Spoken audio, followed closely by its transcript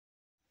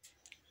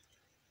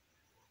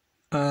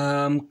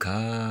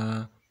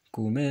Amka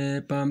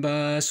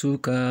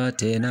kumepambazuka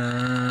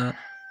tena,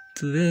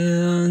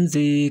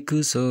 tuanze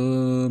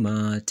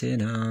kusoma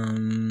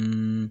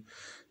tena.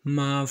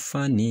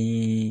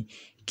 Mafanikio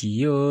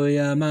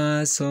ya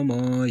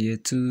masomo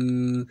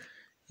yetu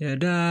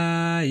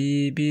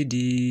yadai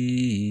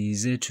bidii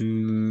zetu.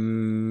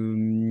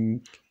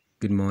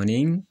 Good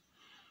morning,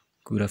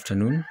 good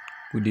afternoon,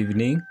 good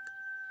evening.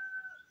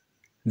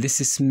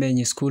 This is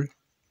Menye School.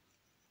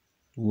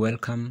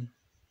 Welcome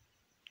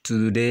to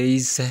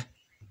today's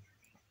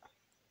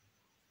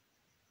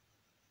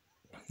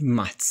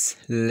maths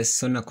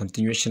lesson, a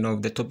continuation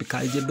of the topic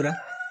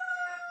algebra,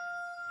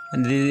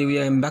 and we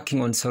are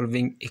embarking on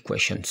solving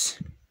equations.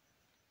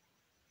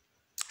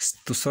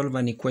 To solve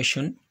an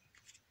equation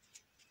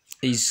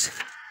is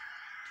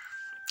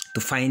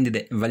to find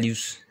the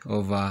values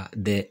of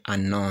the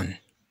unknown.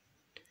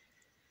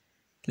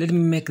 Let me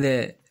make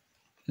the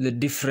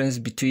difference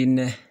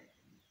between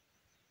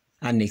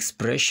an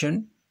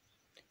expression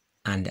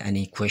and an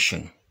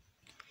equation.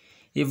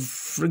 If,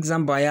 for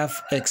example, I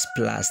have x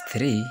plus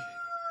 3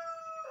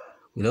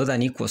 without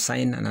an equal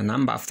sign and a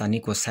number after an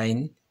equal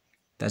sign,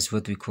 that's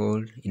what we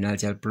call in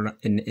algebra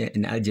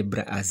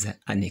as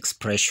an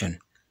expression.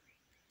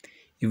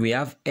 If we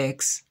have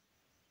x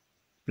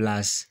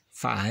plus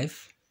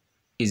 5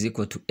 is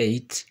equal to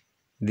 8,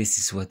 this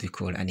is what we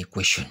call an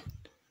equation.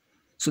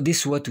 So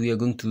this is what we are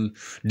going to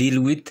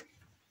deal with.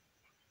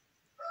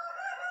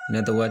 In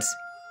other words,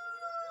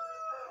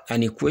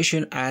 an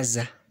equation has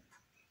a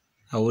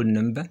whole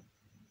number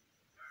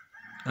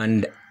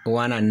and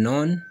one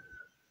unknown,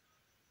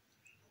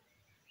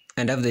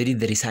 and after it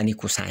there is an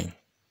equal sign.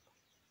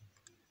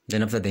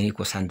 Then after the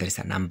equal sign there is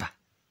a number.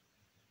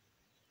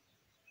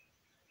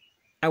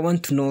 I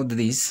want to know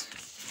this.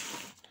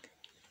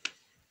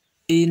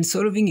 In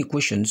solving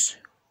equations,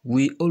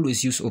 we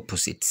always use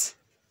opposites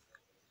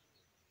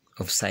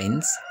of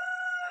signs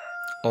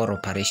or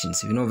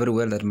operations. You know very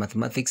well that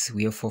mathematics,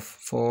 we have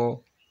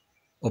four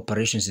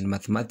operations in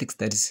mathematics,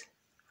 that is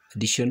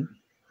addition,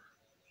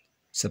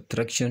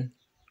 subtraction,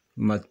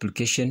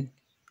 multiplication,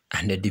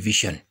 and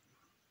division.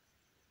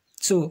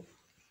 So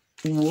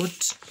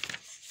what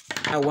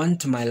I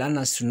want my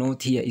learners to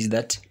note here is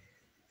that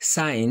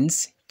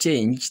signs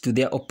change to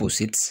their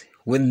opposites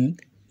when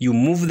you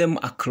move them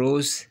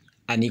across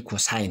an equal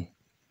sign.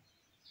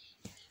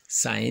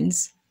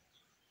 Signs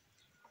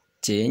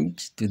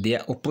change to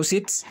their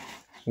opposites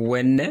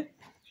when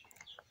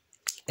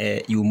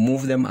you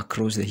move them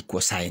across the equal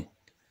sign.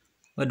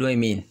 What do I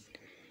mean?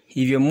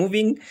 If you're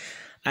moving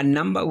a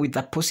number with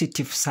a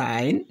positive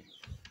sign,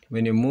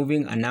 when you're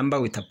moving a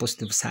number with a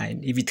positive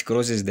sign, if it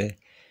crosses the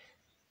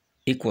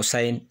equal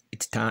sign,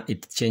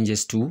 it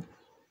changes to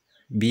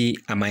be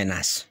a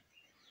minus.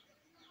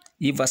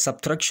 If a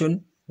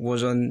subtraction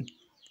was on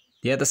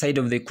the other side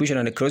of the equation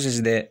and it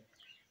crosses the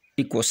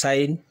equal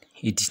sign,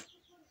 it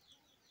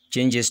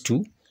changes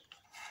to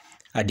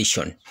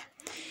addition.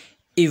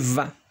 If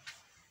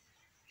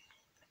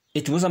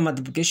it was a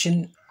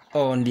multiplication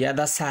on the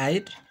other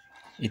side,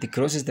 it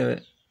crosses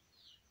the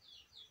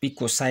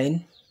equal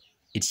sign,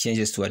 it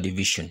changes to a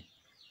division.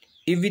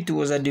 If it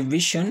was a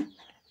division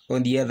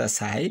on the other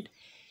side,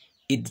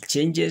 it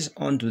changes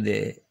onto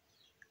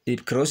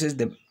it crosses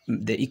the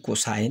equal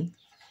sign,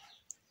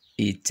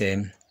 it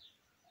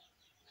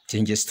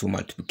changes to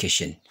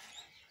multiplication.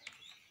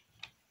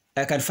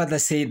 I can further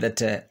say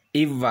that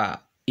if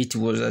it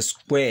was a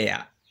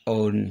square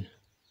on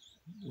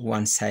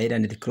one side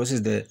and it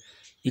crosses the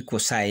equal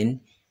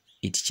sign,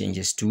 it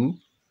changes to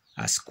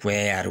a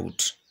square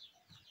root.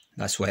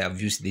 That's why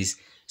I've used this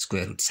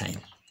square root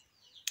sign.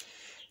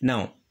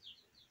 Now,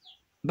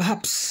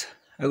 perhaps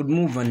I would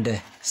move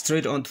and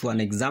straight on to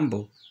an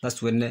example.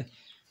 That's when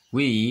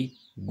we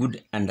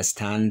would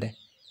understand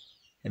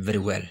very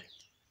well.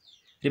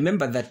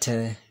 Remember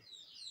that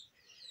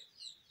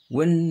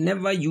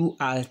whenever you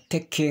are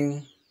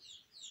taking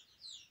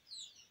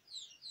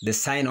the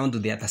sign onto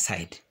the other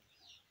side,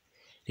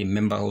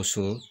 remember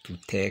also to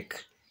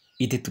take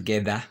it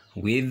together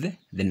with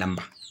the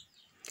number.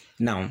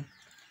 Now,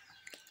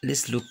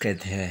 let's look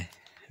at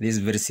this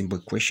very simple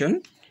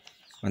equation.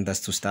 I want us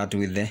to start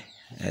with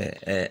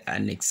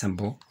an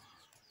example,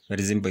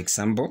 very simple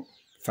example.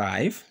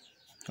 5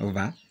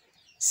 over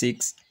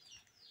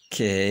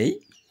 6k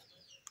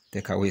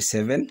take away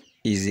 7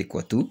 is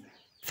equal to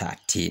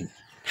 13.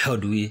 How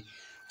do we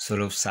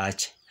solve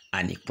such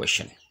an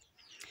equation?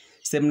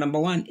 Step number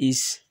 1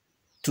 is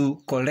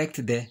to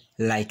collect the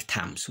like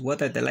terms.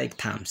 What are the like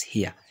terms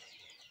here?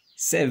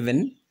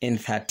 7 and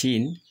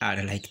 13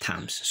 are like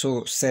terms.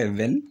 So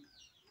 7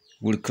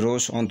 will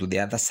cross onto the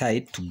other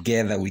side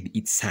together with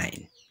its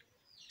sign.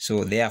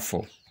 So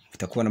therefore,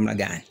 itakuwa namna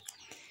gani?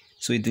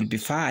 So it will be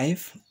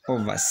 5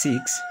 over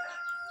 6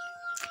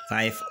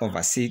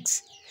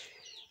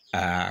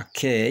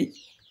 k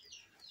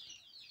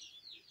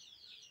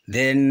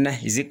then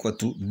is equal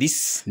to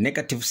this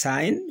negative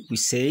sign. We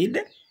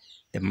said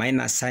the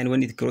minus sign,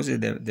 when it crosses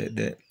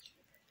the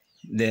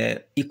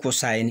equal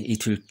sign,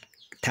 it will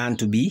turn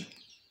to be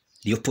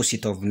the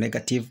opposite of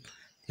negative.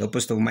 The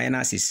opposite of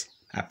minus is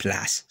a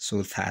plus.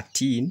 So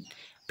 13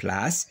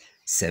 plus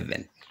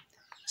 7.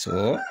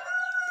 So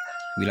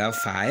we'll have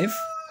 5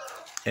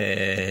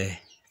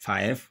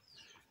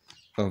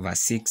 over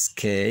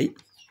 6k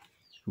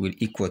will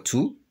equal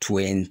to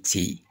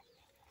 20.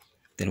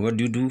 Then what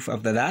do you do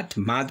after that?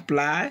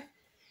 Multiply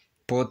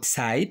both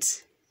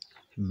sides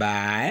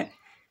by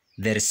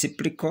the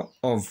reciprocal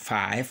of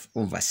 5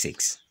 over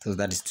 6. So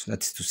that's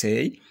to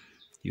say,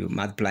 you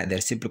multiply the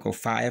reciprocal of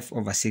 5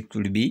 over 6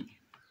 will be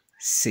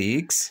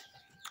 6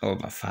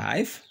 over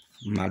 5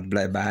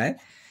 multiplied by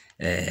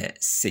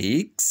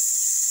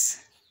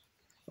 6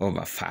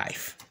 over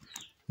 5.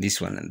 This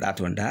one and that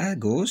one that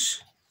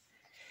goes.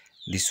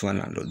 This one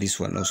and this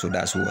one also,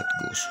 that's what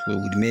goes. We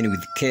would remain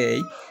with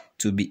k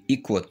to be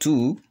equal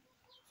to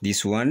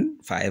this one.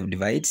 5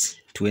 divides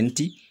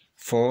 20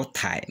 4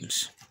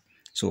 times.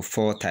 So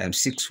 4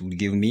 times 6 will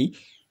give me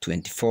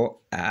 24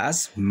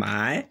 as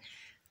my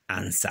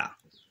answer.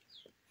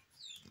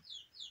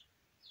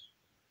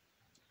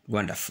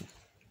 Wonderful.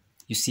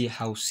 You see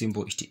how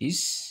simple it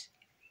is.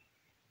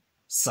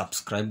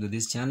 Subscribe to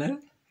this channel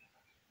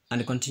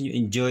and continue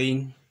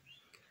enjoying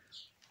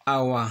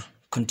our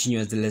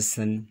continuous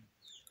lesson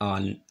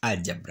on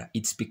algebra.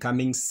 It's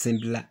becoming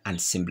simpler and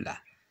simpler.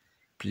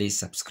 Please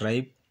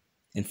subscribe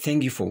and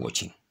thank you for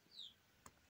watching.